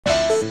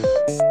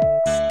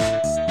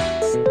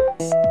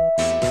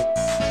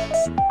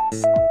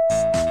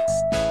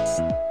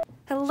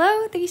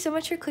so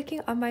much for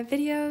clicking on my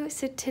video.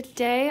 So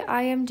today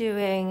I am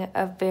doing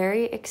a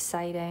very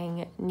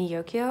exciting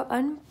Nyokyo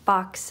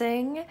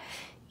unboxing.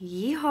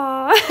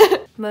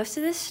 Yeehaw! Most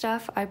of this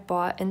stuff I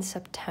bought in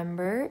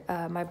September.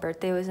 My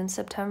birthday was in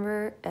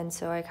September, and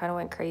so I kind of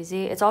went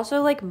crazy. It's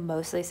also like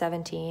mostly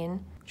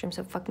 17, which I'm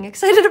so fucking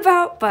excited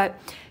about.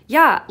 But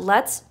yeah,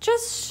 let's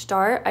just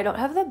start. I don't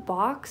have the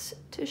box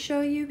to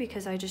show you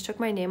because I just took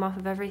my name off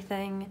of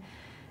everything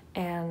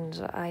and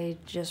I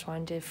just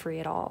wanted to free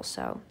it all.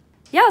 So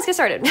yeah, let's get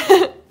started.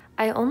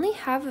 I only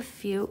have a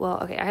few, well,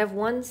 okay, I have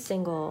one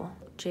single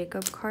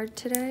Jacob card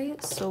today,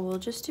 so we'll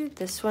just do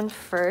this one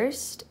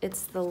first.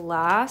 It's the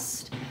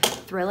last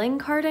thrilling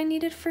card I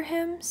needed for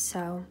him,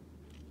 so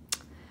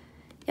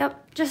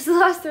yep, just the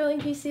last thrilling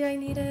PC I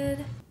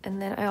needed.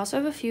 And then I also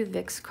have a few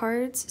Vix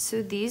cards.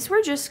 So these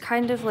were just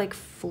kind of like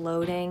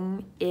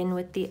floating in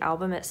with the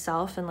album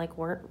itself and like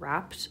weren't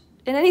wrapped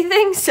in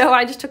anything, so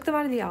I just took them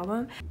out of the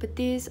album. But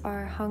these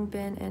are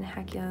Hangbin and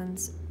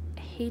Hakyun's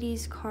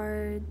Hades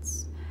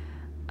cards.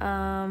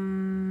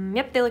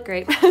 Yep, they look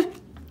great.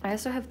 I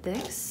also have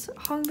this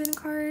Hangbin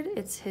card.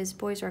 It's his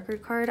boys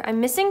record card.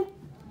 I'm missing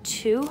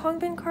 2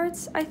 Hangbin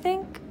cards, I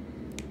think,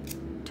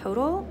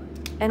 total,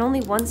 and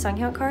only 1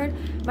 Sunghyun card.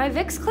 My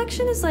Vix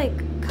collection is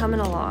like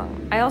coming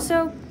along. I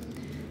also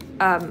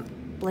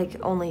like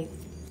only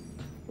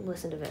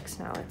listen to Vix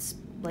now. It's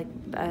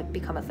like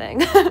become a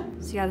thing.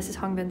 So yeah, this is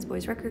Hangbin's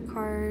boys record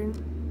card.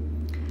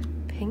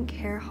 Pink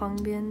hair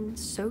Hangbin,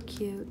 so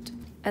cute.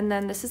 And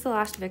then this is the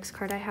last Vix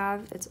card I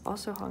have. It's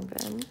also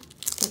Hangbin.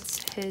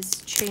 It's his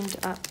chained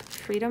up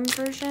freedom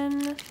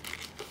version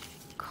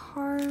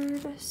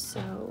card.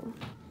 So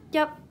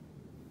yep,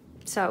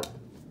 so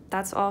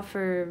that's all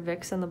for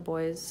Vix and the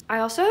boys. I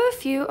also have a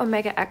few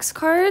Omega X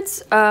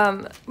cards.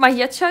 My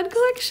Yetchad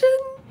collection,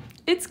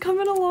 it's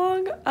coming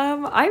along.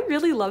 I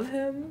really love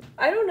him.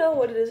 I don't know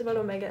what it is about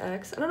Omega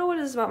X. I don't know what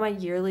it is about my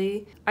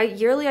yearly. I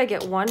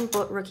get one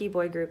rookie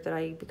boy group that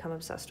I become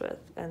obsessed with,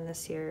 and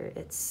this year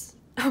it's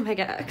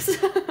Omega X.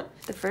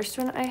 The first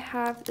one I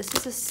have, this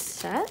is a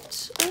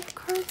set of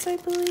cards, I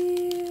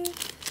believe.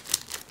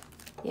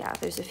 Yeah,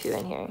 there's a few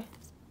in here.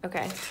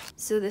 Okay,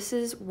 so this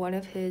is one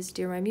of his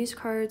Dear My Muse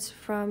cards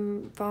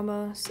from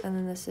Vamos, and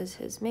then this is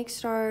his Make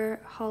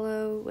Star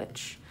Hollow,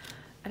 which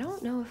I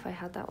don't know if I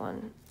had that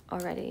one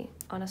already,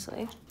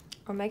 honestly.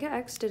 Omega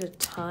X did a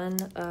ton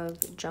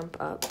of Jump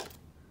Up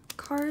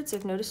cards.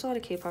 I've noticed a lot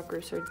of K-pop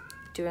groups are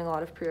doing a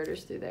lot of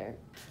pre-orders through there.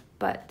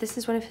 But this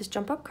is one of his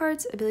Jump Up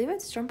cards. I believe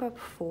it's Jump Up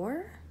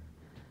 4.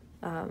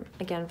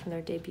 Again, from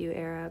their debut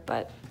era,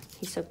 but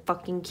he's so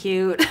fucking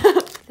cute.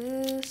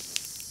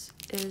 This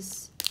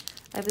is,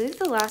 I believe,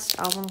 the last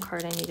album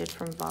card I needed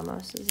from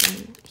Vamos is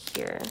in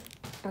here.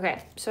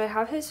 Okay, so I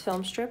have his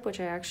film strip, which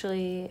I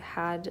actually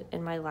had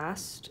in my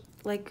last,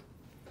 like,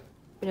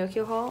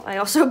 Pinocchio haul. I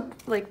also,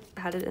 like,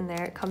 had it in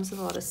there. It comes with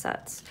a lot of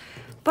sets.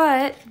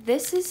 But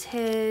this is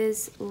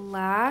his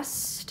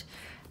last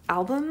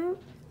album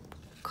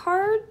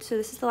card. So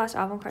this is the last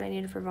album card I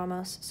needed for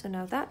Vamos. So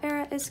now that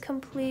era is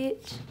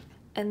complete.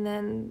 And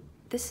then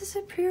this is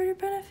a pre-order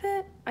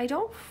benefit. I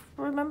don't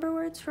remember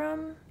where it's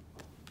from.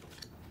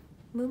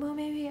 Mumo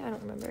maybe? I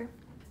don't remember.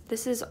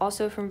 This is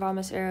also from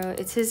Vamos era.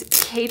 It's his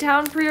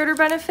K-Town pre-order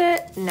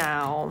benefit.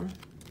 Now,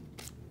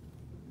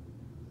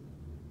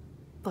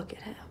 look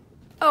at him.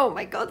 Oh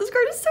my god, this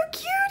card is so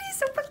cute. He's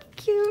so fucking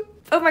cute.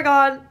 Oh my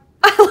god,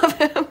 I love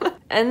him.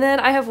 And then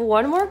I have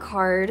one more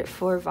card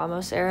for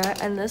Vamos era,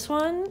 and this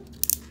one,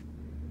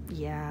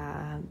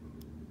 yeah,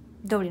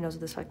 nobody knows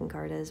what this fucking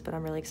card is, but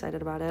I'm really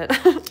excited about it.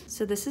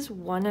 So this is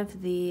one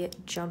of the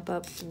Jump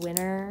Up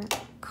winner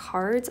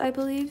cards, I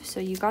believe. So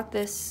you got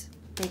this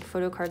like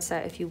photo card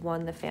set if you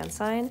won the fan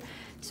sign.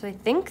 So I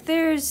think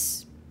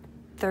there's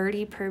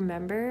 30 per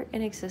member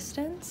in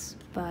existence,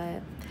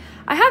 but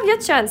I have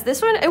Yetchan's.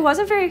 This one, it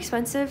wasn't very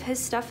expensive. His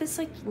stuff is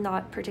like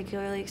not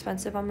particularly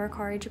expensive on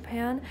Mercari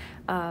Japan.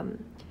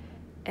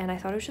 And I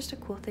thought it was just a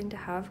cool thing to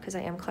have because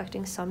I am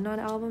collecting some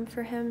non-album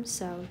for him.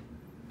 So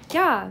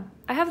yeah,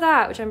 I have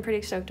that, which I'm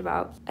pretty stoked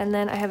about. And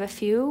then I have a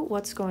few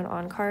What's Going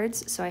On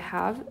cards. So I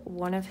have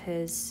one of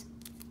his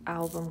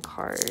album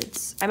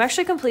cards. I'm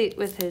actually complete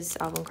with his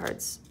album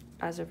cards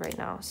as of right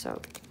now,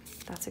 so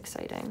that's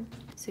exciting.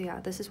 So yeah,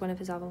 this is one of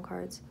his album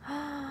cards.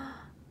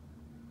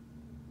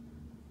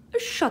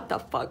 Shut the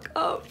fuck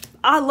up.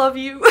 I love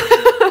you.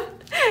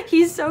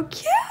 He's so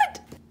cute.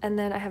 And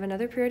then I have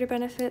another pre-order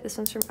benefit. This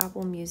one's from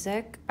Apple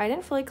Music. I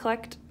didn't fully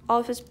collect all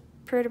of his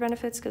pre-order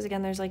benefits because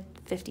again, there's like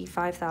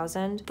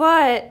 55,000,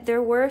 but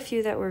there were a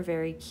few that were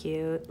very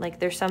cute. Like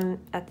there's some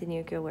at the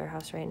Nyokyo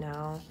warehouse right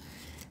now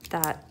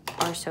that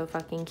are so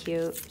fucking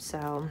cute.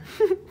 So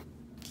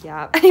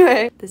yeah,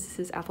 anyway, this is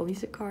his Apple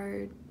Music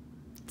card.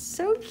 It's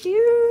so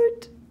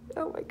cute.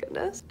 Oh my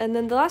goodness. And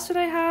then the last one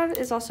I have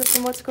is also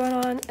from What's Going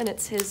On, and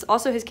it's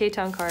also his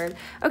K-Town card.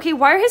 Okay,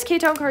 why are his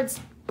K-Town cards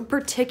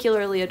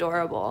particularly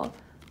adorable?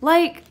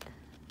 Like,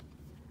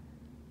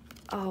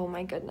 oh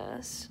my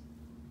goodness.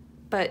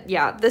 But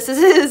yeah, this is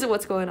his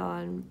What's Going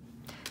On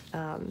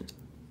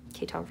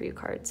K-Tom For You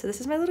card. So this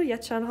is my little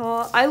Yetchan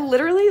haul. I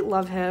literally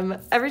love him.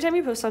 Every time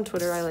he posts on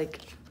Twitter, I like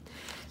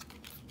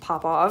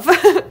pop off.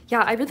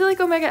 Yeah, I really like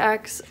Omega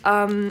X.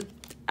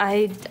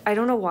 I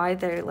don't know why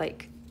they're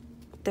like,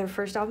 their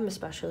first album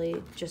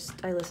especially,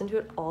 just I listen to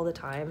it all the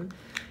time.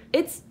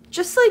 It's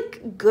just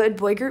like good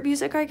boy group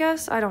music, I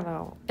guess. I don't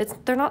know.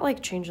 They're not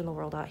like changing the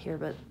world out here,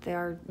 but they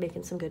are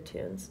making some good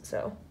tunes.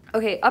 So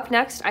okay, up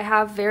next I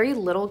have very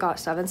little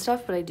GOT7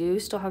 stuff, but I do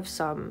still have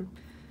some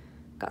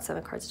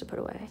GOT7 cards to put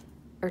away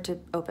or to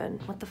open.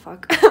 What the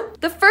fuck?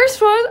 The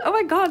first one, oh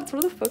my god, it's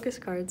one of the focus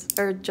cards,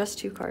 or just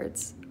 2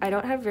 cards. I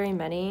don't have very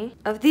many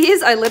of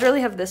these. I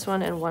literally have this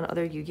one and one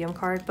other Yu-Gi-Oh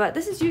card, but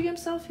this is Yu-Gi-Oh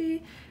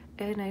Selfie,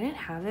 and I didn't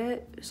have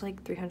it. It was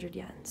like 300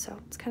 yen, so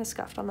it's kind of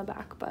scuffed on the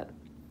back, but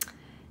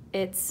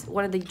it's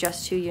one of the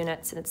just 2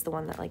 units, and it's the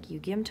one that like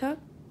Yu-Gi-Oh took.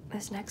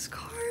 This next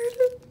card,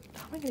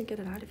 how am I gonna get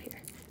it out of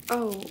here?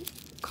 Oh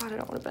god, I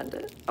don't want to bend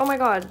it. Oh my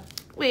god,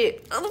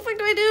 wait, how the fuck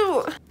do I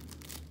do?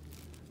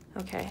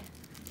 Okay,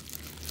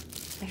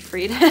 I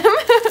freed him.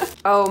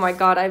 Oh my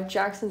god, I have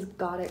Jackson's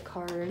Got It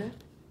card.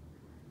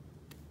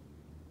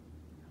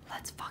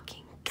 Let's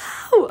fucking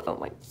go. Oh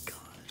my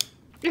god.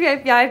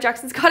 Okay, yeah, I have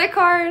Jackson's Got It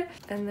card.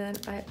 And then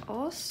I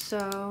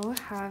also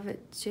have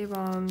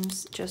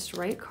J-Bomb's Just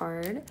Right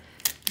card.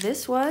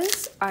 This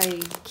was,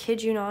 I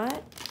kid you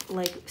not,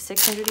 like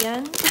 600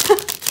 yen.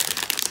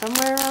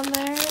 Somewhere around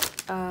there.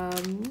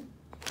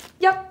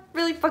 Yep,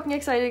 really fucking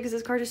excited because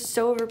this card is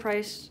so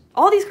overpriced.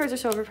 All these cards are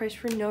so overpriced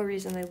for no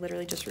reason. They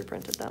literally just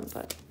reprinted them,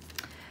 but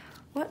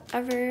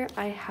whatever.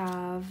 I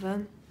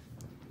have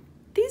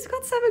these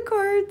GOT7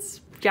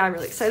 cards. Yeah, I'm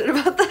really excited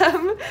about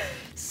them.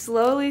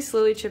 Slowly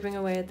chipping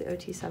away at the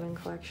OT7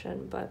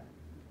 collection, but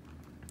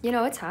you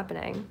know, it's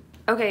happening.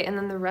 Okay, and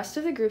then the rest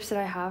of the groups that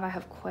I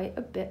have quite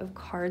a bit of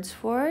cards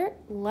for.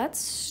 Let's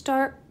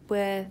start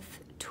with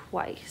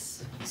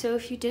Twice. So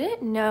if you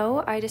didn't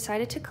know, I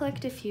decided to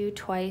collect a few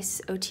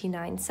Twice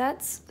OT9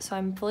 sets. So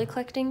I'm fully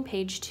collecting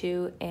Page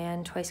 2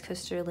 and Twice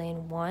Coaster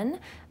Lane 1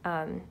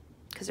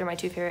 because they're my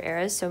 2 favorite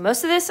eras. So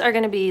most of this are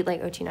going to be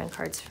like OT9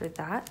 cards for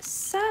that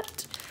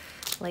set.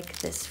 Like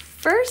this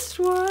first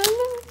one,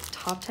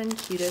 top 10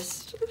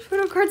 cutest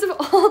photo cards of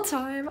all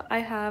time. I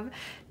have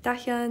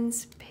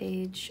Dahyun's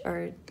Page,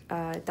 or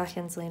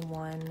Dahyun's Lane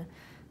 1.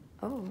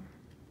 Oh,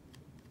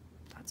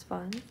 that's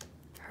fun.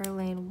 Her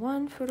Lane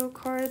 1 photo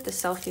card, the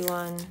selfie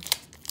one,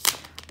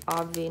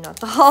 obvi, not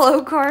the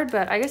holo card,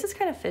 but I guess it's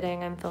kind of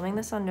fitting. I'm filming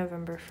this on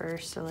November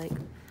 1st, so like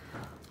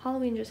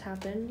Halloween just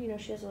happened. You know,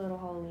 she has a little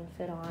Halloween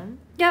fit on.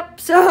 Yep,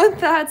 so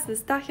that's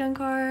this Dahyun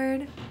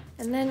card.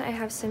 And then I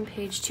have some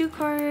Page 2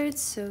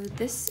 cards. So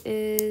this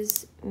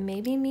is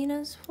maybe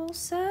Mina's full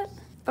set.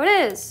 Oh,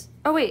 it is.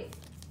 Oh, wait.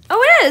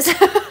 Oh, it is.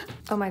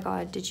 Oh my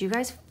god, did you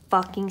guys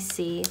fucking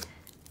see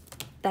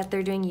that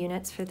they're doing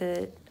units for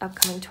the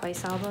upcoming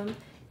Twice album?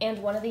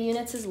 And one of the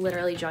units is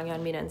literally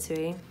Jonghyun, Mina, and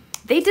Sui.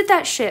 They did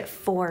that shit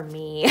for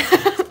me.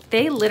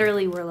 They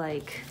literally were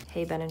like,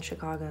 hey, Ben in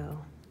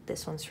Chicago,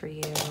 this one's for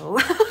you.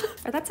 Or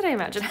that's what I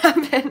imagine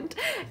happened.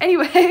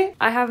 Anyway,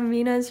 I have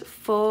Mina's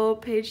full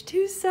Page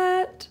 2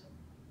 set.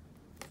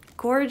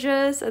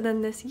 Gorgeous. And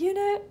then this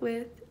unit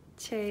with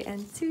Che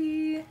and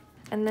Sui.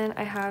 And then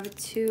I have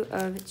 2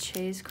 of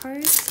Che's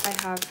cards.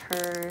 I have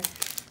her,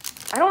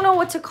 I don't know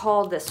what to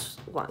call this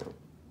one.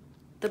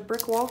 The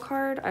brick wall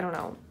card? I don't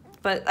know.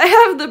 But I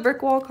have the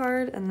brick wall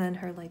card and then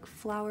her like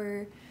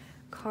flower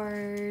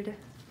card.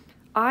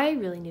 I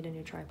really need a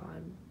new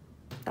tripod.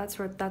 That's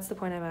the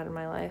point I'm at in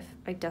my life.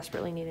 I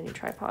desperately need a new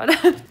tripod.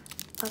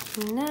 Up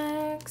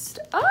next,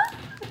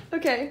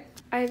 okay.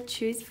 I have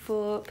Chui's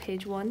full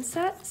Page 1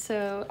 set.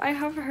 So I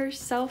have her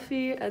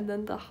selfie and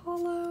then the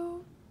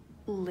holo.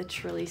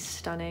 Literally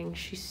stunning.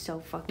 She's so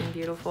fucking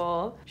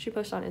beautiful. She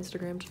posted on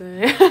Instagram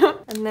today.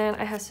 And then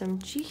I have some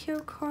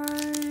Jihyo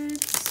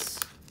cards.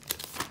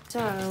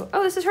 So,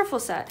 oh, this is her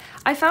full set.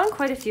 I found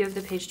quite a few of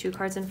the Page 2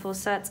 cards in full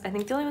sets. I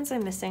think the only ones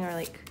I'm missing are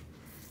like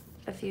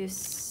a few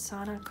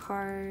Sana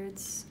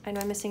cards. I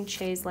know I'm missing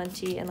Che's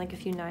Lenti and like a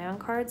few Nyan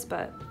cards,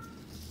 but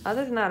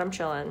other than that, I'm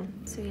chilling.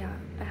 So yeah,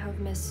 I have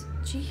Miss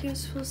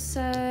Jihyo's full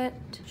set.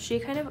 She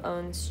kind of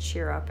owns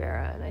Cheer Up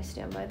era, and I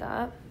stand by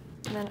that.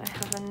 And then I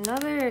have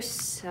another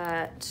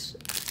set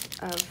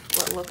of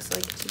what looks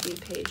like to be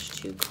Page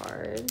 2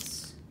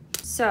 cards.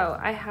 So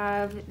I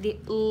have the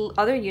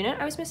other unit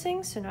I was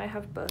missing, so now I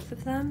have both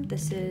of them.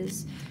 This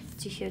is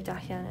Jihyo,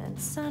 Dahyun, and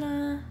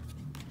Sana.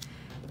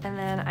 And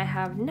then I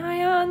have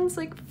Nyan's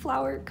like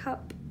flower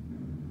cup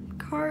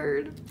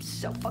card.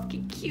 So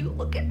fucking cute,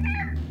 look at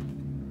her.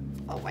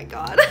 Oh my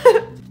god.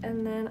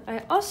 And then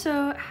I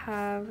also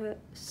have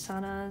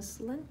Sana's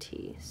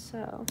Lenti,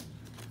 so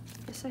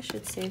I guess I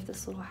should save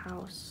this little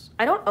house.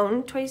 I don't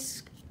own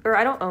Twice, or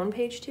I don't own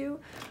Page 2.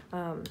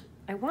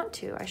 I want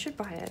to. I should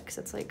buy it because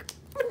it's like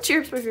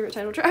Cheers, my favorite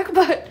title track,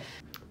 but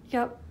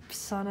yep,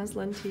 Sana's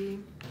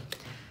Lenti.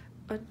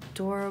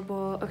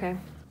 Adorable. Okay,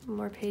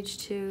 more Page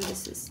 2.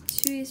 This is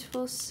Chui's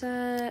full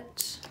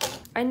set.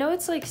 I know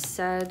it's like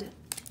said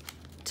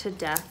to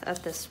death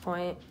at this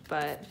point,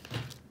 but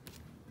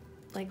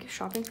like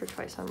shopping for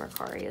Twice on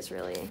Mercari is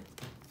really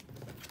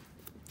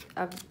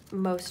a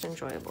most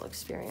enjoyable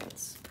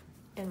experience,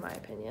 in my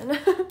opinion.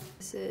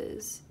 This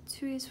is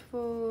Tui's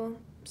full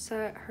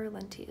set, her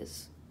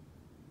lentillas.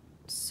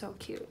 So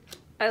cute.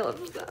 I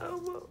love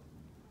them.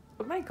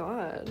 Oh my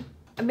god.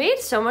 I made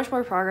so much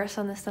more progress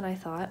on this than I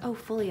thought. Oh,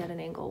 fully at an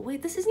angle.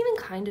 Wait, this isn't even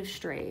kind of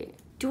straight.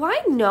 Do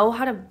I know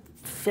how to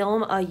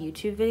film a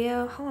YouTube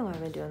video? How long have I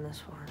been doing this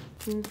for?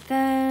 And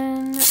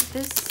then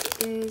this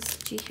is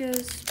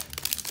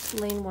Jihyo's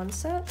Lane 1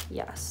 set.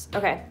 Yes.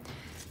 Okay.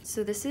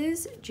 So this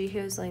is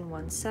Jihyo's Lane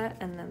 1 set,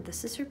 and then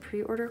this is her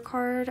pre-order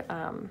card.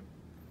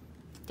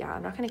 Yeah,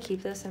 I'm not gonna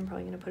keep this. I'm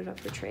probably gonna put it up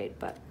for trade,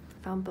 but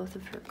I found both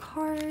of her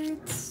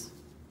cards.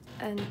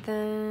 And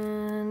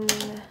then,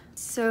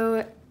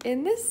 so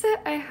in this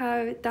set, I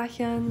have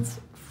Dahyun's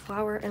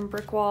Flower and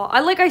Brick Wall.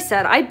 Like I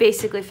said, I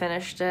basically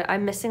finished it.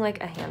 I'm missing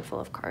like a handful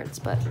of cards,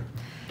 but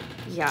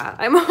yeah,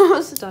 I'm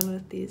almost done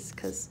with these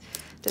because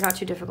they're not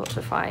too difficult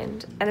to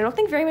find. And I don't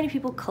think very many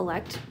people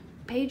collect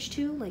page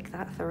 2 like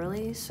that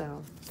thoroughly,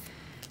 so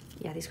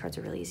yeah, these cards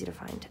are really easy to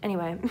find.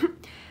 Anyway,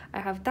 I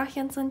have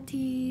Dahyun's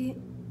Lenti,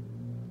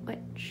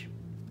 which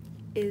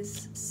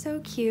is so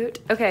cute.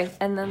 Okay,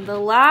 and then the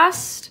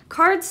last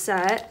card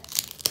set.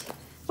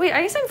 Wait,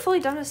 I guess I'm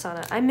fully done with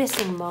Sana. I'm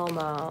missing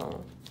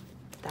Momo.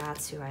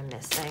 That's who I'm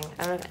missing.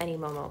 I don't have any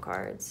Momo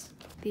cards.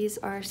 These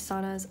are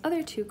Sana's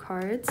other 2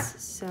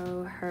 cards.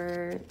 So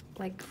her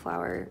like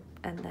flower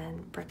and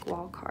then brick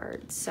wall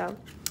cards. So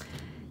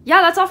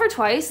yeah, that's all for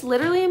twice.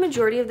 Literally a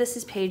majority of this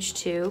is page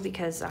 2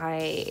 because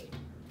I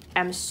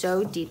am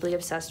so deeply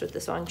obsessed with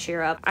the song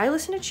Cheer Up. I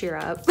listen to Cheer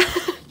Up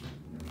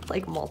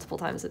like multiple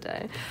times a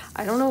day.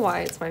 I don't know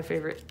why it's my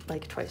favorite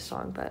like Twice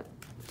song, but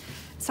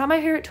it's not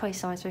my favorite Twice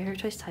song. It's my favorite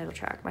Twice title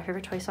track. My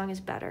favorite Twice song is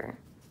Better.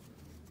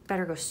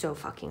 Better goes so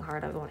fucking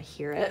hard. I want to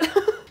hear it.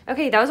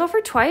 Okay, that was all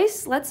for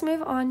Twice. Let's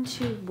move on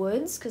to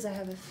woodz because I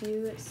have a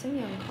few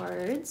Sungyeon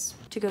cards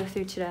to go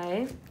through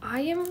today.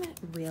 I am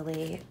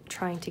really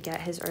trying to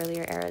get his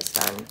earlier eras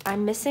done.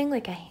 I'm missing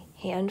like a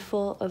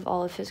handful of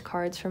all of his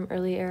cards from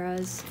early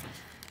eras,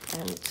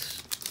 and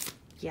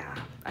yeah,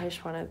 I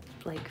just want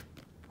to like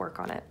work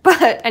on it.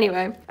 But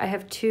anyway, I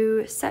have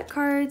 2 set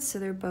cards, so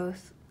they're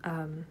both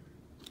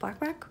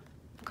blackback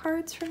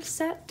cards from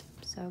set.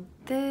 So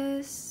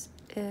this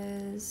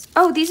is,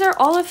 oh, these are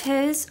all of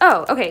his,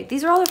 oh, okay,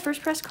 these are all the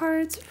first press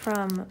cards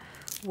from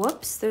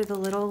woodz. They're the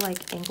little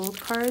like angled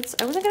cards.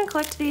 I wasn't gonna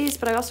collect these,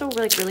 but I also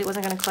like really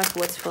wasn't gonna collect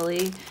woodz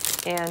fully,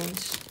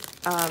 and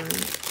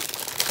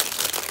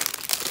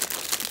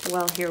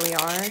well, here we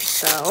are.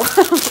 So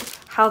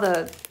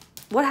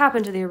what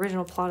happened to the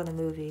original plot of the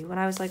movie when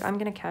I was like, I'm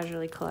gonna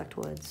casually collect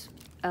woodz?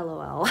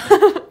 LOL.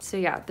 So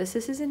yeah, this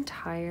is his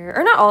entire,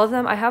 or not all of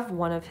them. I have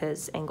one of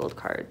his angled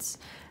cards.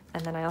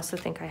 And then I also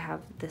think I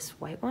have this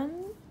white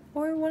one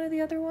or one of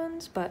the other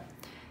ones. But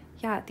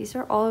yeah, these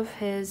are all of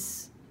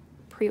his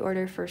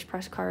pre-order first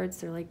press cards.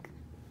 They're like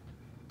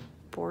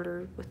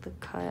bordered with the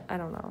cut. I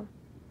don't know.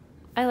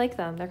 I like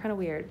them. They're kind of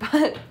weird,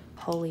 but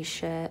holy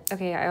shit.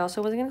 Okay, I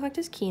also wasn't gonna collect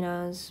his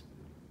Kinos.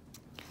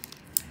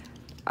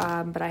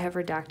 But I have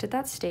redacted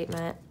that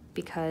statement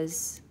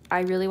because I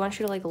really want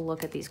you to like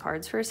look at these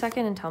cards for a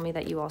second and tell me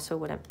that you also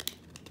wouldn't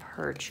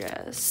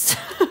purchase.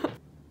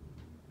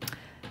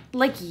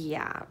 Like,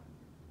 yeah,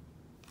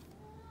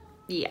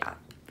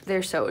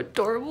 they're so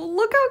adorable.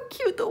 Look how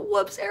cute the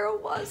woodz arrow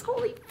was.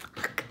 Holy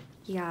fuck.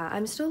 Yeah,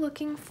 I'm still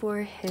looking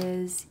for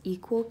his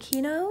equal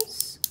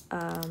Kinos.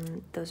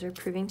 Those are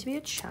proving to be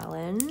a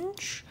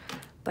challenge,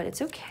 but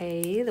it's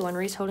okay. The one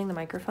where he's holding the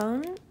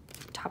microphone.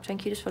 Top 10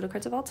 cutest photo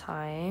cards of all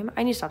time.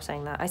 I need to stop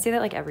saying that. I say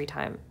that like every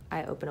time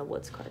I open a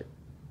woodz card.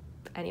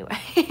 Anyway,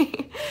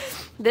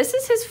 this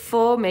is his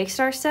full Make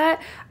Star set.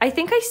 I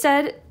think I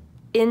said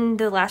in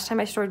the last time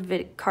I stored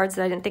cards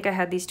that I didn't think I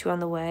had these 2 on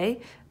the way,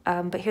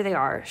 but here they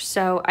are.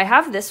 So I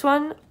have this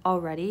one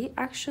already,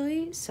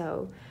 actually,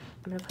 so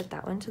I'm gonna put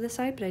that one to the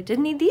side, but I did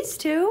need these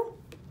 2,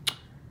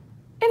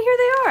 and here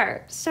they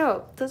are.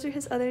 So those are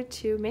his other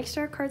 2 Make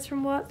Star cards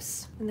from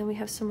woodz, and then we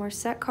have some more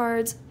set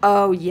cards.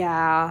 Oh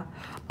yeah,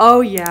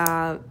 oh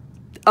yeah,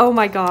 oh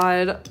my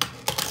god,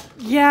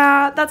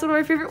 yeah, that's one of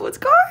my favorite woodz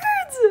cards.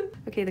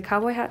 Okay, the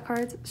cowboy hat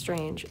cards,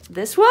 strange.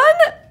 This one,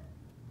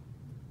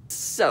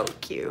 so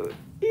cute.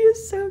 He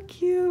is so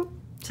cute.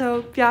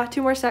 So yeah,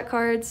 2 more set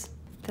cards.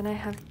 Then I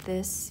have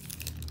this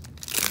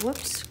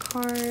woodz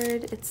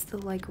card. It's the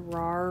like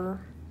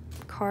RAR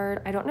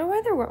card. I don't know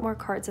why there weren't more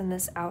cards in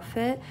this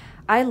outfit.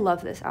 I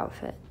love this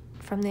outfit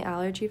from the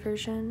allergy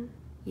version.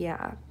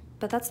 Yeah,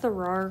 but that's the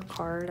RAR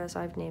card as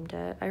I've named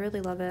it. I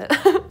really love it.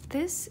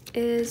 This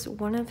is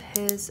one of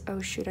his, oh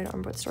shoot, I don't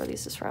remember what store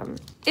this is from.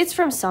 It's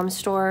from some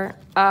store.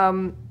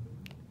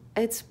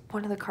 It's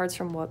one of the cards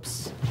from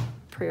woodz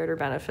pre-order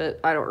benefit.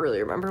 I don't really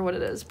remember what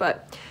it is,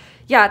 but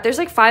yeah, there's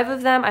like 5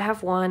 of them. I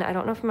have one. I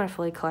don't know if I'm gonna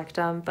fully collect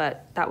them,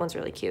 but that one's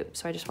really cute,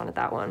 so I just wanted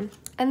that one.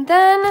 And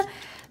then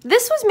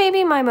this was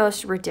maybe my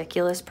most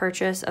ridiculous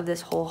purchase of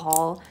this whole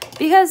haul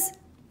because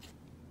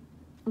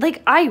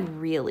like I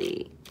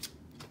really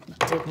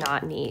did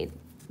not need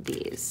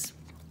these.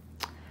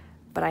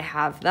 but I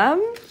have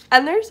them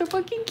and they're so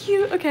fucking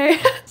cute. Okay.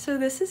 So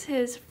this is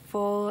his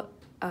full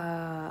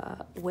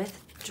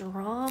with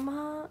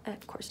drama.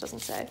 Of course it doesn't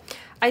say.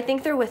 I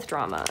think they're with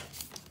drama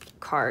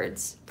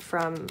cards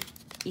from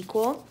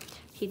Equal.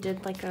 He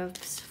did like a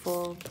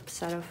full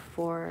set of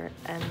 4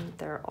 and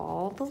they're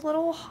all the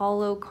little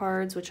hollow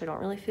cards, which I don't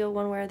really feel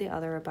one way or the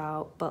other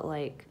about, but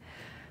like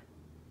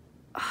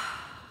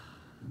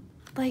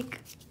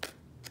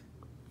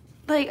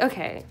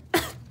okay.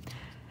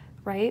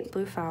 Right?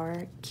 Blue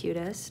flower,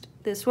 cutest.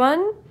 This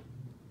one,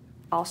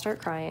 I'll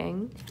start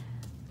crying.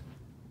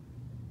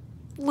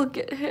 Look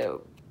at him.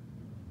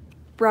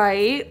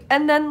 Right?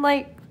 And then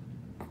like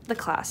the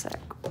classic.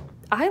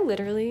 I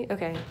literally,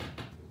 okay.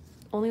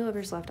 Only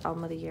Lovers Left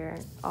album of the year.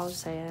 I'll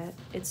just say it.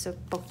 It's so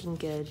fucking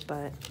good,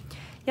 but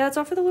yeah, that's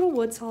all for the little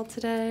woodz haul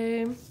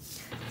today.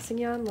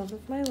 Singing on Love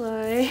of My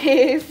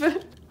Life.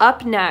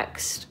 Up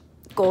next,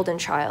 Golden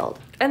Child.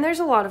 And there's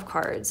a lot of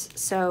cards,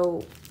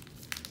 so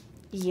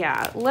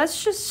yeah,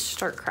 let's just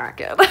start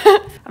cracking.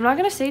 I'm not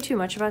gonna say too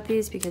much about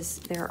these because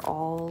they're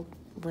all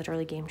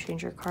literally game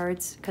changer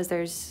cards, because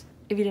there's,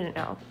 if you didn't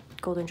know,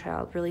 Golden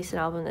Child released an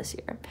album this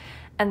year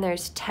and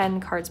there's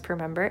 10 cards per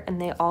member and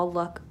they all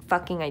look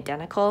fucking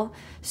identical.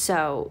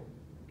 So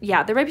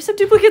yeah, there might be some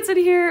duplicates in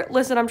here.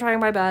 Listen, I'm trying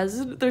my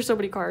best. There's so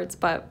many cards,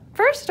 but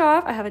first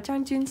off, I have a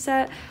Jung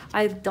set.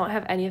 I don't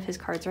have any of his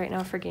cards right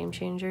now for Game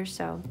Changer,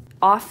 so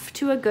off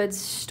to a good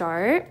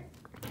start.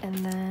 And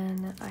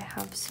then I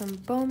have some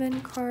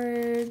Bowman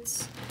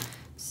cards.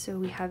 So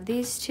we have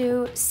these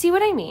two. See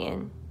what I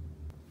mean?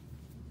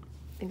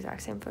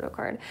 Exact same photo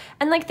card.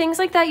 And like things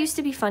like that used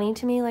to be funny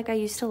to me. Like I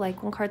used to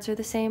like when cards are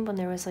the same when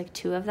there was like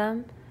 2 of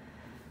them.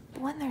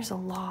 But when there's a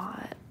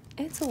lot,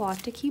 it's a lot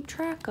to keep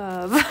track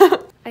of.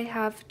 I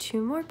have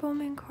 2 more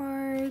Bowman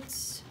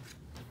cards.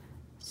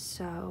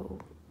 So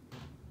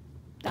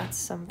that's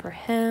some for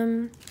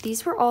him.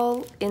 These were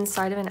all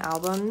inside of an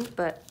album,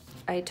 but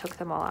I took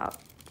them all out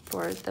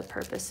for the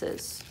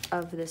purposes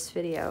of this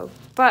video.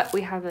 But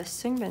we have a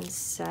Singman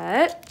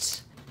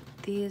set.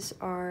 These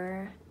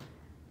are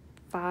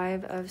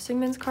 5 of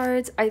Singman's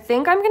cards. I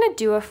think I'm gonna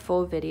do a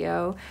full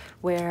video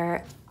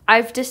where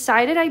I've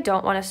decided I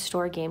don't want to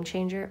store Game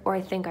Changer, or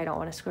I think I don't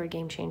want to store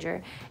Game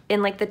Changer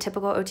in like the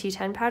typical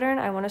OT10 pattern.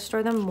 I want to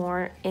store them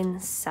more in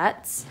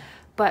sets,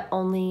 but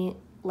only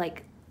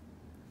like,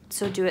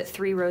 so do it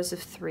 3 rows of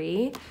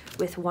 3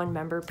 with 1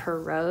 member per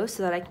row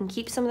so that I can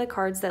keep some of the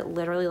cards that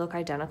literally look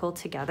identical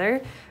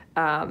together.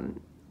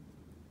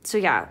 So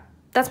yeah,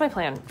 that's my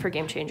plan for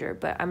Game Changer,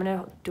 but I'm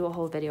gonna do a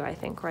whole video, I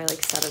think, where I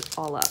like set it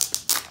all up.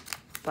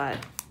 But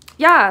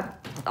yeah,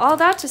 all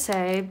that to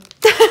say,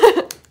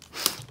 a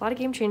lot of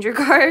Game Changer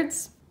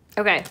cards.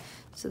 Okay,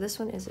 so this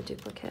one is a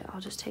duplicate. I'll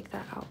just take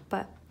that out.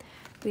 But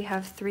we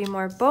have 3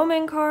 more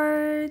Bowman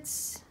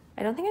cards.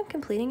 I don't think I'm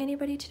completing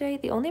anybody today.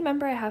 The only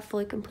member I have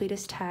fully complete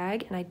is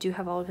Tag, and I do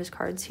have all of his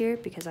cards here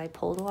because I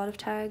pulled a lot of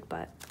Tag,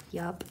 but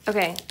yup.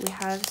 Okay, we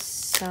have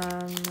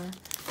some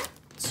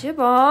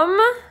Jibum.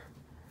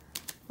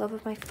 Love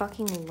of My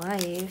Fucking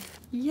Life.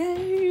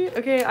 Yay!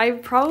 Okay, I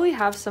probably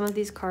have some of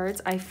these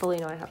cards. I fully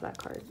know I have that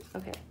card.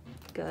 Okay,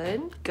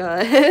 good,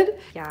 good.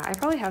 Yeah, I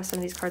probably have some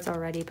of these cards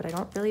already, but I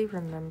don't really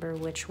remember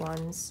which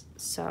ones.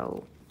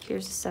 So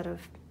here's a set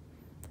of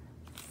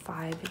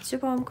 5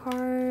 Itsubom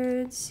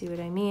cards. See what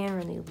I mean? We're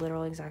in the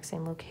literal exact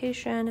same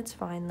location. It's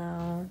fine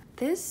though.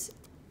 This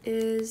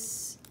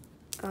is,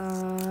 you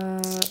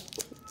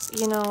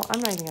know, I'm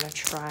not even gonna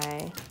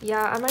try.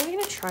 Yeah, I'm not even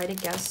gonna try to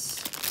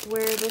guess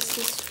where this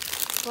is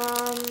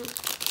from.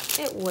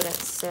 It wouldn't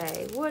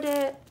say, would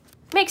it?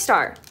 Make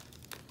Star.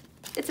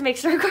 It's a Make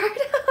Star card.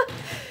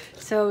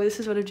 So this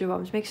is one of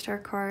Jibom's Make Star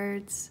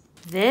cards.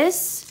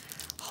 This,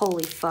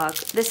 holy fuck,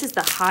 this is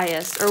the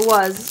highest, or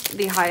was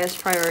the highest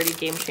priority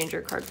Game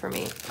Changer card for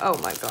me. Oh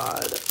my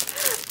god.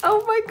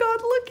 Oh my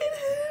god, look at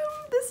him.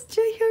 This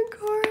Jaehyun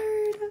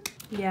card.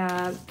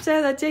 Yeah,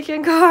 so that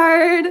Jaehyun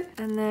card.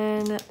 And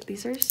then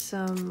these are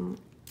some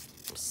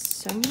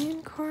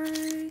Sungyeon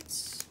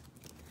cards.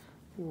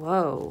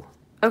 Whoa.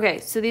 Okay,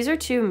 so these are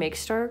 2 Make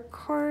Star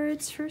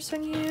cards for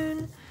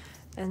Sungyeon.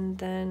 And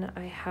then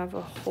I have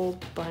a whole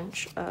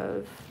bunch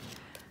of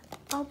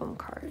album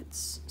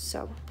cards.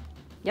 So,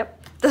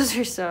 yep, those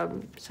are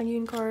some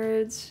Sungyeon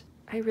cards.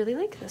 I really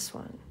like this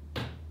one.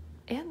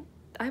 And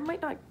I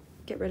might not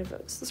get rid of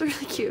those. Those are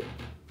really cute.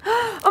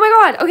 Oh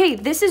my god! Okay,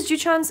 this is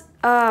Juchan's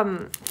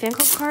fan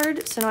club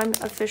card. So now I'm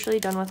officially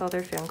done with all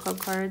their fan club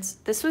cards.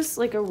 This was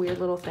like a weird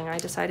little thing I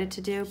decided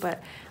to do,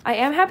 but I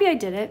am happy I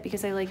did it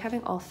because I like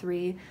having all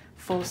 3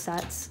 full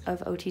sets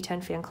of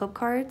OT10 fan club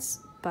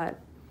cards. But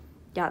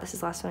yeah, this is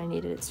the last one I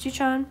needed. It's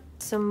Juchan.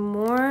 Some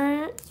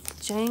more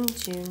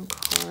Jangjun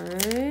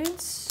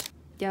cards.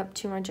 Yep,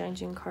 2 more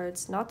Jangjun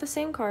cards. Not the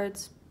same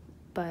cards,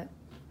 but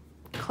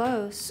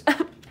close.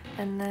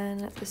 And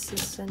then this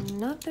is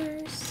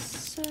another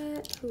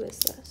set. Who is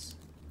this?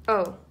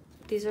 Oh,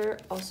 these are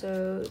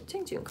also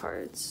Jangjun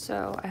cards.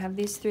 So I have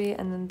these 3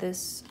 and then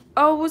this.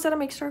 Oh, was that a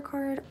Make Star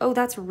card? Oh,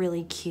 that's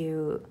really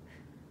cute.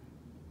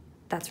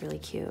 That's really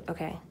cute.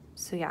 Okay,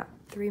 so yeah,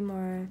 3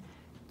 more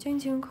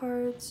Jangjun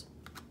cards.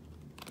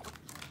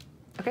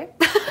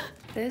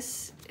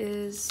 This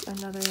is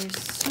another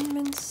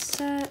cinnamon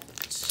set.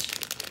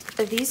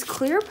 These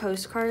clear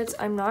postcards,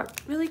 I'm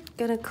not really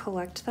gonna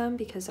collect them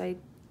because they're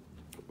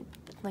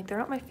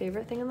not my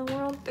favorite thing in the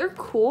world. They're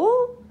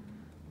cool,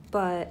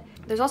 but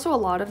there's also a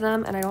lot of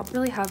them and I don't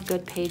really have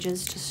good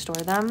pages to store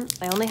them.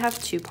 I only have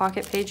 2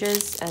 pocket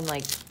pages and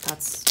like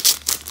that's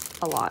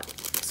a lot.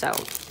 So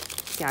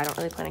yeah, I don't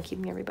really plan on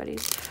keeping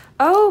everybody's.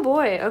 Oh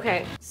boy,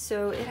 okay.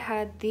 So it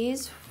had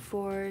these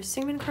 4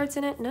 cinnamon cards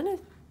in it. None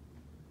of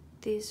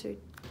these are,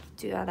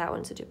 that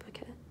one's a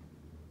duplicate.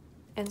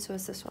 And so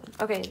is this one.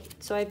 Okay,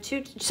 so I have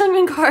 2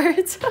 cinnamon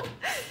cards.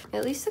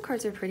 At least the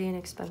cards are pretty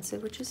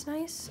inexpensive, which is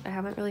nice. I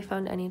haven't really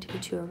found any to be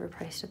too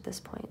overpriced at this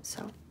point,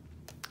 so.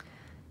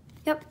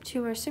 Yep,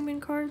 2 more cinnamon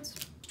cards.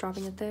 Just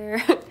dropping it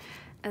there.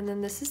 And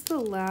then this is the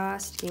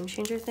last Game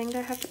Changer thing that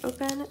I have to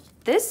open.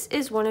 This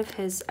is one of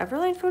his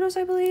Everline photos,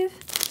 I believe,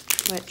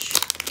 which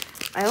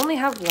I only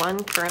have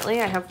one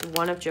currently. I have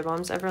one of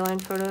Jibom's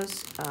Everline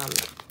photos. How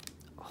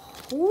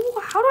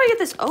do I get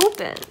this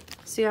open?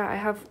 So yeah, I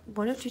have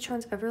one of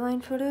Juchon's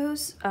Everline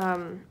photos.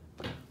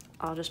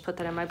 I'll just put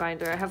that in my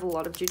binder. I have a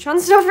lot of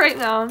Juchon stuff right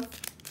now.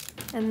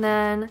 And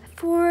then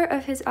 4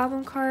 of his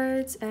album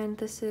cards, and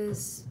this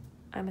is,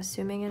 I'm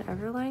assuming, an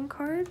Everline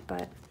card,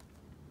 but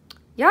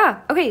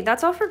yeah. Okay,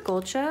 that's all for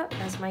Golcha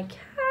as my cat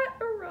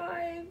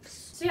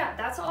arrives. So yeah,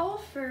 that's all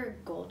for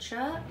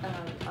Golcha.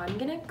 I'm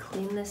gonna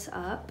clean this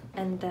up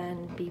and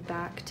then be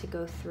back to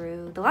go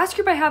through the last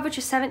group I have, which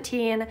is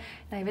 17, and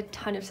I have a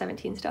ton of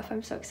 17 stuff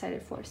I'm so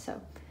excited for, so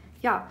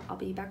yeah, I'll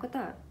be back with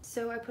that.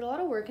 So I put a lot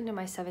of work into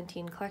my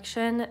 17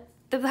 collection.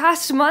 The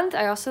past month,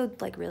 I also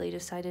like really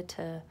decided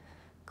to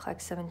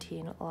collect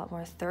 17 a lot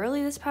more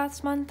thoroughly this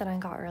past month, and I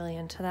got really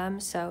into them.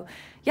 So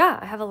yeah,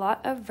 I have a lot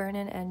of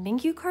Vernon and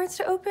Mingyu cards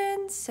to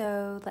open,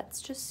 so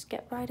let's just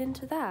get right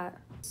into that.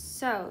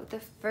 So the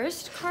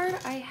first card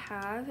I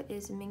have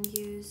is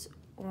Mingyu's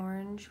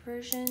orange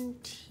version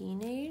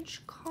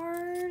teenage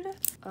card.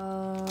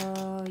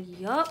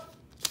 Yup.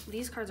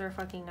 These cards are a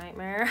fucking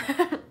nightmare.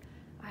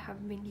 I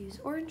have Mingyu's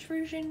orange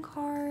version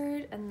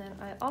card, and then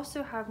I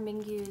also have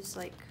Mingyu's,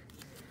 like,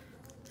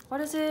 what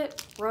is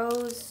it?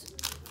 Rose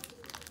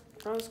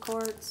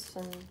quartz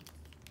and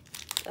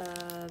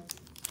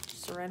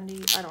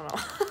serenity. I don't know.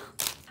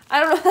 I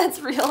don't know if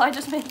that's real. I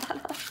just made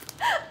that up.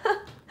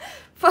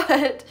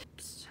 But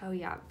so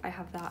yeah, I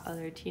have that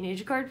other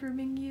teenage card for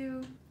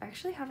Mingyu. I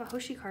actually have a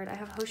Hoshi card. I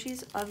have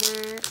Hoshi's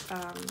other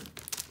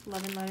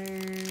Love and Letter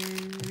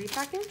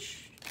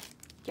repackage.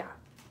 Yeah,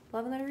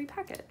 Love and Letter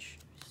repackage.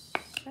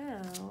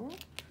 So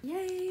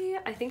yay!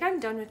 I think I'm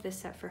done with this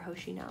set for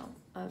Hoshi now.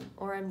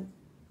 Or I'm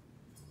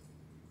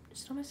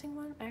still missing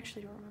one. I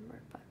actually don't remember,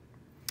 but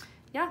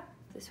yeah,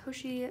 this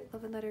Hoshi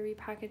Love and Letter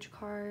repackage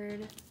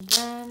card.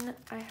 Then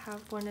I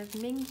have one of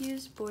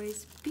Mingyu's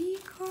Boys B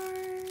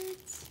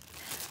cards.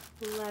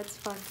 Let's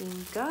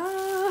fucking go.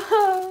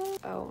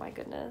 Oh my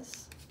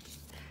goodness.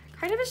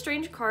 Kind of a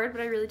strange card,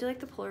 but I really do like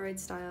the Polaroid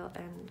style,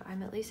 and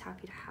I'm at least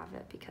happy to have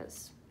it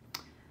because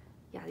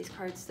yeah, these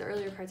cards, the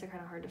earlier cards are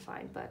kind of hard to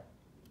find, but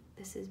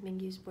this is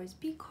Mingyu's Boys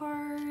B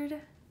card.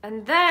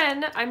 And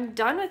then I'm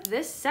done with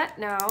this set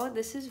now.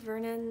 This is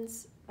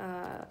Vernon's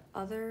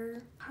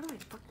other, how do I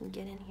fucking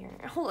get in here?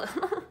 Hold on.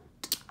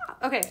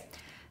 Okay,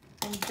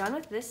 I'm done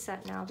with this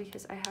set now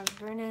because I have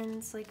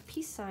Vernon's like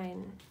peace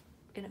sign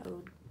in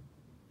Ode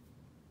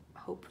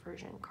Hope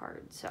version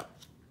card. So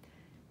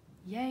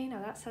yay,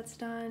 now that set's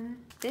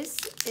done. This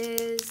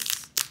is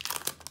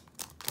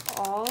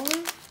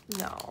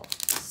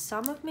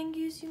some of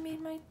Mingyu's You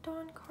Made My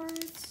Dawn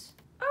cards.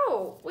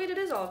 Oh, wait, it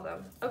is all of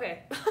them.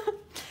 Okay.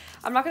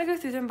 I'm not gonna go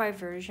through them by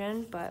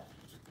version, but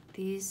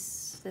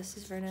this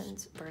is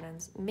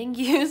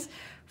Mingyu's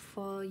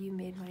full You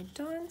Made My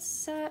Dawn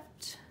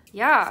set.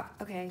 Yeah,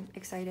 okay,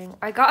 exciting.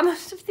 I got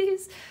most of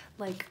these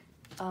like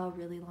a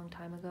really long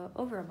time ago,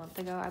 over a month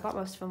ago. I got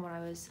most of them when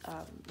I was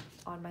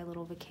on my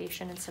little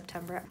vacation in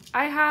September.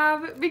 I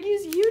have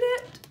Mingyu's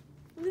unit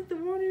with the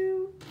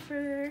Wonu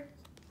for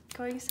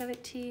going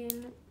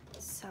 17.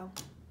 So,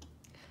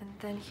 and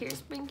then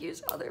here's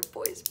Mingyu's other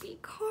Boys B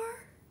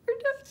card.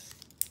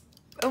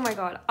 Oh my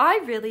god, I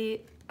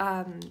really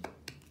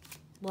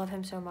love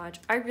him so much.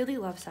 I really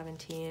love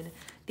 17.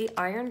 The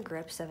iron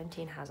grip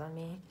 17 has on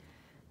me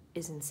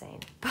is insane.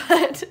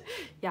 But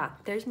yeah,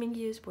 there's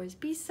Mingyu's Boys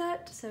B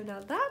set. So now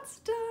that's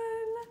done.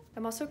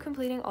 I'm also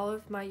completing all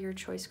of my Your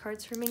Choice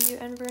cards for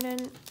Mingyu and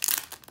Vernon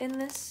in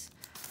this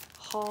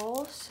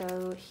haul.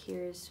 So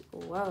here's,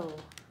 whoa,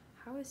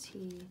 how is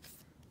he?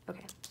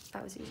 Okay,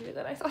 that was easier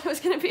than I thought it was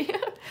gonna be.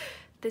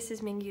 This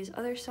is Mingyu's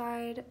other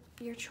side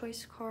Your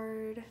Choice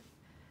card.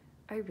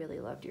 I really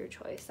loved Your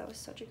Choice. That was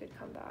such a good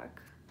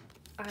comeback.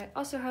 I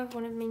also have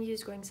one of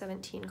Mingyu's Going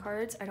 17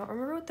 cards. I don't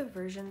remember what the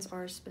versions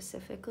are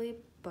specifically,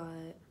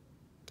 but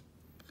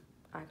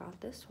I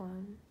got this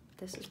one.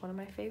 This is one of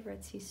my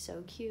favorites. He's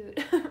so cute.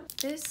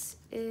 This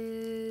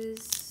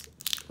is,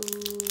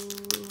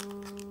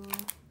 ooh,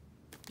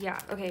 yeah,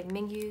 okay,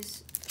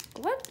 Mingyu's,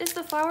 what is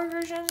the flower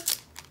version?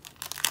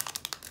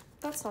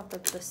 That's not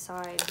the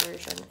side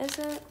version, is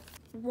it?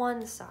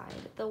 one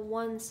side, the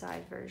one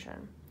side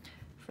version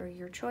for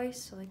your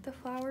choice. So like the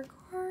flower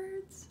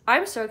cards.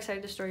 I'm so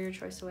excited to store your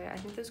choice away. I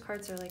think those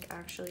cards are like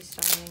actually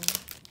stunning.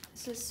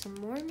 This is some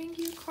more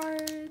Mingyu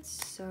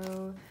cards.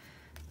 So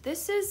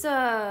this is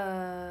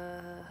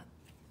oh,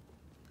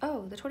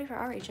 the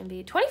 24-hour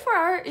HMB.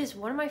 24-hour is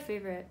one of my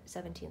favorite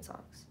 17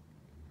 songs.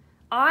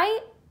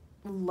 I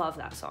love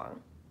that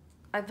song.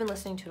 I've been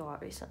listening to it a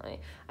lot recently.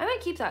 I might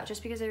keep that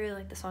just because I really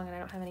like the song and I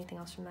don't have anything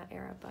else from that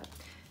era. But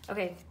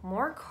okay,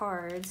 more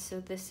cards. So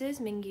this is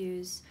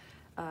Mingyu's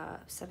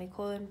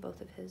semicolon,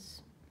 both of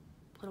his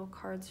little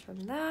cards from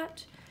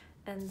that.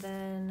 And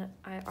then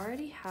I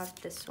already have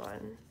this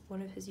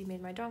one of his You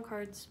Made My Dawn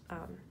cards.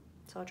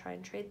 So I'll try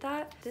and trade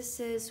that. This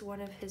is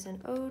one of his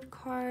An Ode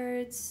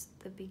cards,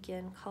 the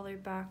Begin color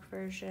back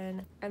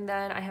version. And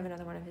then I have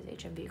another one of his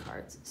HMB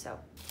cards. So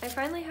I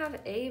finally have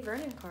a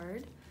Vernon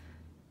card.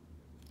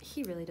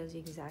 He really does the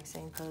exact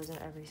same pose in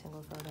every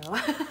single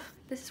photo.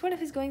 This is one of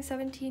his Going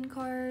 17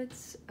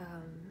 cards.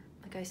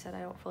 Like I said,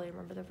 I don't fully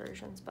remember the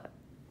versions, but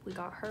we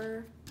got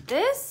her.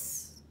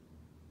 This,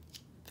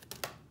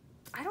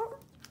 I don't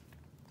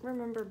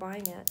remember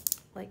buying it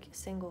like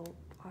single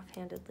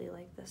offhandedly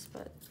like this,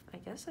 but I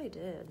guess I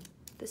did.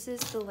 This is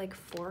the like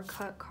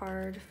 4-cut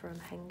card from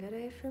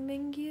Hengare for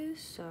Mingyu.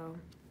 So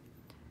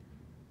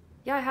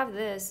yeah, I have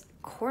this.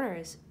 Corner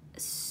is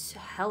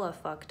hella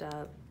fucked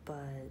up,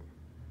 but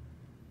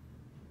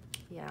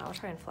yeah, I'll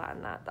try and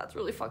flatten that. That's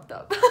really fucked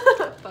up,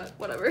 but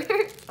whatever.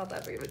 Not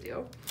that big of a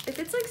deal. If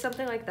it's like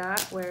something like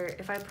that, where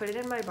if I put it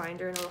in my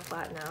binder and it'll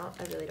flatten out,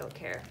 I really don't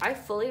care. I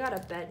fully got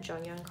a Bet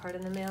Junghyun card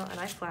in the mail and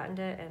I flattened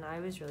it and I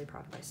was really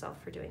proud of myself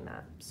for doing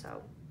that.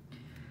 So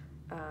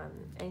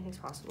anything's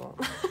possible.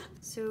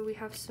 So we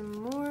have some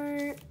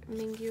more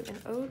Mingyu and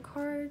Ode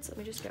cards. Let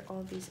me just get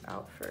all of these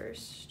out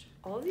first.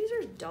 All of these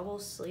are double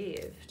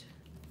sleeved.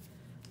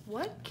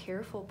 What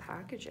careful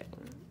packaging.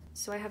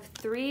 So I have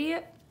 3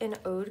 An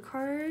Ode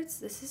cards.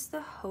 This is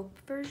the Hope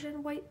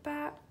version white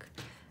back,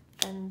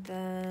 and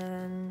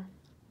then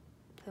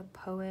the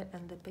Poet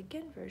and the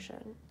Begin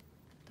version,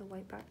 the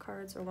white back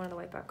cards, or one of the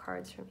white back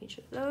cards from each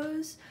of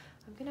those.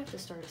 I'm gonna have to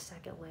start a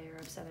second layer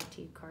of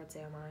 17 cards,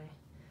 am I?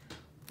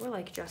 We're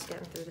like just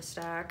getting through the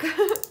stack.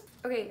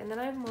 Okay, and then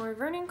I have more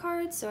Vernon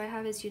cards. So I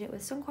have his unit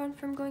with Seungkwan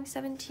from Going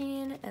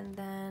 17, and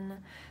then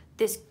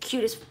this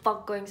cute as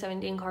fuck Going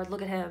 17 card.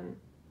 Look at him.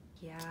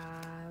 Yeah,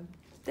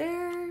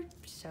 they're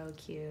so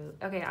cute.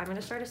 Okay, I'm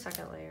gonna start a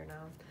second layer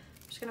now.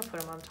 I'm just gonna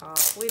put them on top.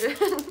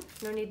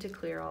 No need to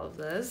clear all of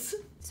this.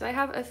 So I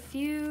have a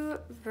few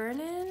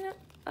Vernon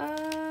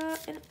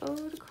and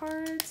Ode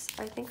cards.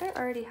 I think I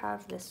already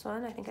have this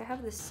one. I think I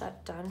have this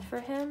set done for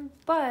him,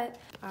 but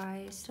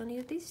I still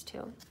needed these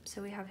 2.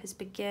 So we have his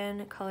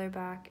Begin color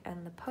back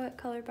and the Poet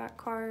color back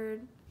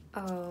card.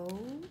 Oh,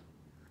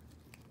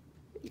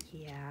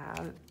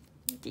 yeah.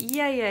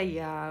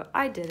 Yeah.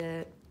 I did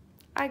it.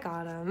 I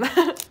got him.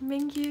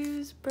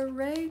 Mingyu's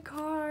beret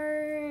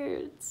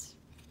cards.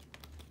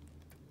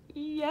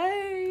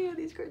 Yay!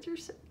 These cards are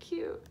so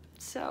cute.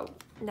 So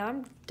now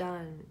I'm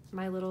done.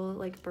 My little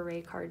like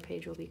beret card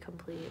page will be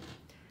complete.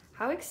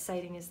 How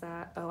exciting is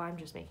that? Oh, I'm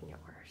just making it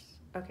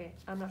worse. Okay,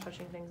 I'm not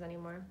touching things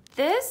anymore.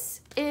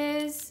 This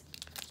is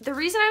the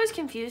reason I was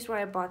confused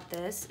why I bought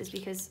this is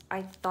because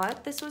I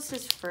thought this was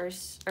his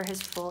first or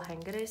his full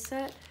Hengare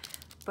set.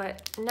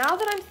 But now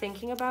that I'm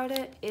thinking about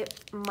it,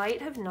 it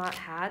might have not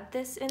had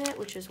this in it,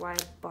 which is why I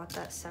bought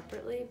that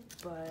separately.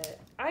 But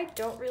I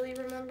don't really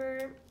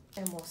remember,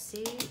 and we'll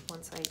see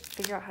once I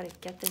figure out how to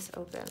get this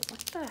open.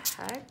 What the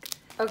heck?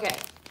 Okay,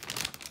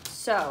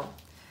 so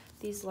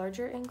these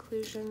larger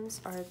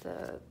inclusions are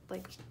the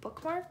like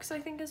bookmarks, I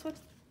think is what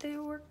they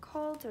were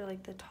called, or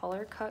like the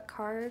taller cut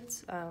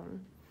cards.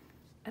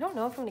 I don't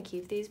know if I'm gonna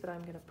keep these, but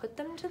I'm gonna put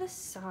them to the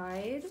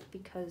side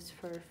because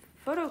for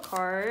photo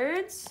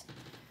cards,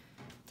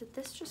 did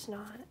this just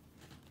not?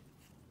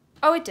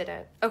 Oh, it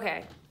didn't.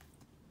 Okay.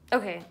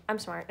 Okay, I'm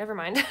smart. Never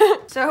mind.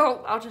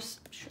 So I'll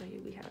just show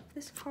you. We have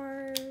this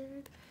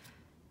card,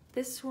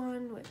 this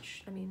one,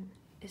 which, I mean,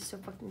 is so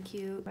fucking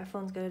cute. My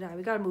phone's gonna die.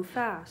 We gotta move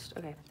fast.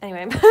 Okay,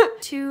 anyway.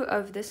 2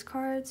 of this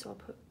card, so I'll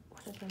put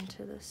one of them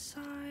to the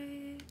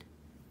side.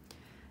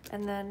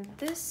 And then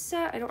this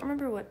set, I don't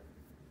remember what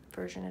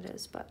version it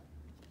is, but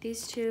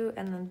these 2,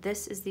 and then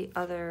this is the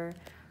other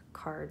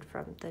card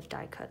from the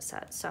die cut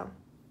set. So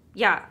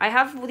yeah, I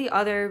have the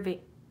other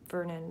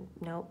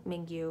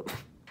Mingyu.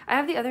 I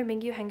have the other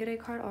Mingyu Hengare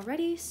card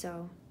already,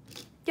 so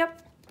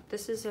yep.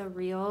 This is a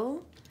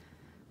real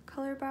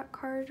color back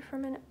card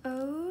from An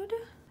Ode.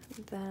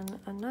 Then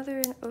another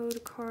An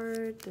Ode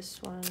card. This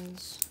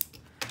one's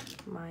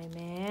my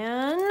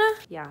man.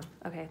 Yeah,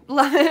 okay,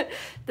 love it.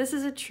 This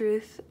is a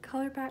Truth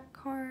color back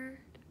card.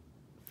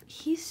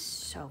 He's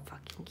so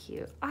fucking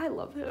cute. I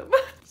love him.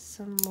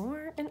 Some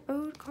more An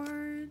Ode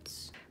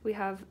cards. We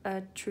have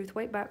a Truth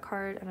white back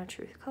card and a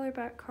Truth color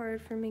back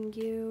card for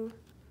Mingyu.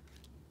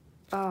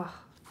 Oh,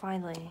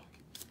 finally.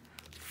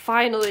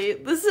 Finally.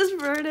 This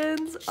is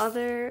Vernon's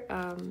other,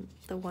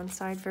 the one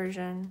side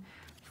version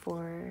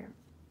for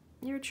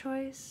your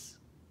choice.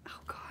 Oh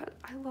god,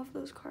 I love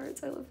those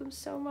cards. I love them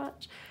so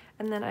much.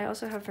 And then I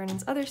also have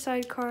Vernon's other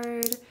side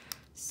card.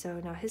 So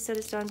now his set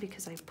is done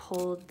because I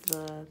pulled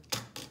the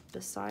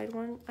beside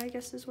one, I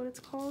guess is what it's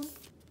called.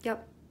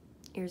 Yep.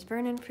 Here's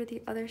Vernon for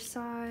the other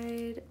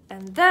side.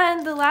 And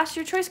then the last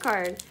your choice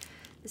card.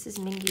 This is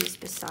Mingy's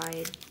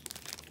beside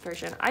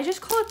version. I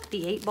just call it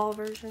the 8-ball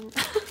version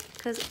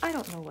because I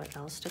don't know what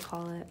else to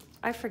call it.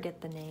 I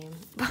forget the name,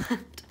 but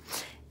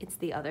it's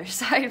the other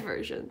side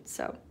version.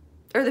 So,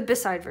 or the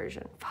beside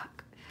version.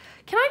 Fuck.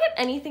 Can I get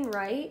anything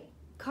right?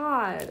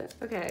 God.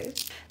 Okay.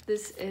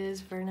 This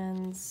is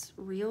Vernon's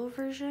real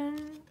version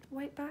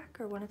white back,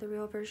 or one of the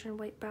real version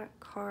white back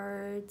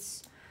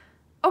cards.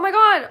 Oh my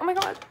god. Oh my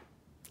god.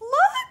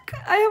 Look!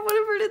 I have one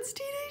of Vernon's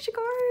teenage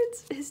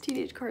cards. His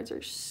teenage cards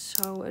are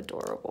so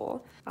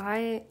adorable.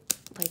 I,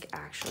 like,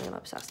 actually am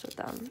obsessed with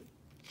them.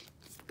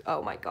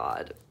 Oh my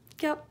god.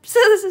 Yep. So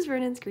this is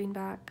Vernon's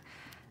greenback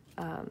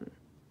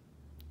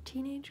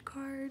teenage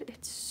card.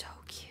 It's so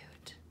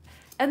cute.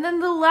 And then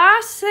the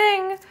last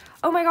thing,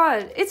 oh my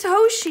god, it's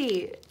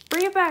Hoshi.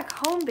 Bring it back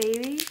home,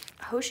 baby.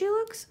 Hoshi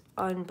looks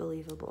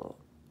unbelievable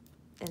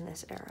in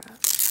this era.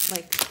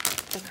 Like,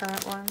 the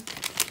current one.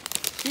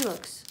 He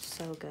looks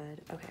so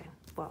good. Okay,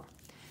 well,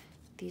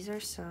 these are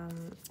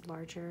some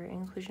larger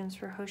inclusions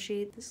for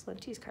Hoshi. This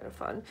Lenti's kind of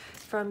fun.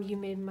 From You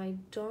Made My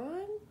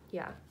Dawn?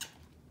 Yeah.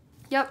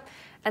 Yep.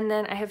 And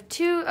then I have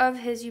 2 of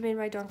his You Made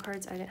My Dawn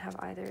cards. I didn't have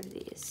either of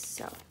these,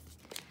 so.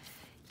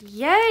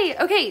 Yay!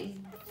 Okay,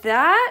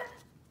 that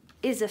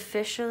is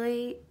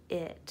officially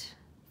it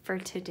for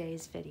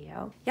today's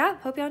video. Yeah,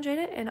 hope y'all enjoyed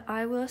it, and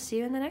I will see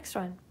you in the next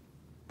one.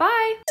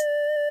 Bye!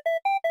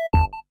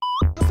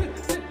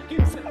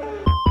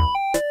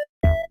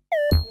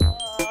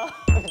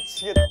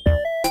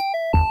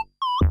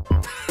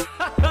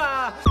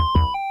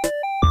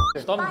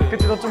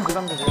 그치, 너 좀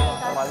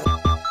부담되지.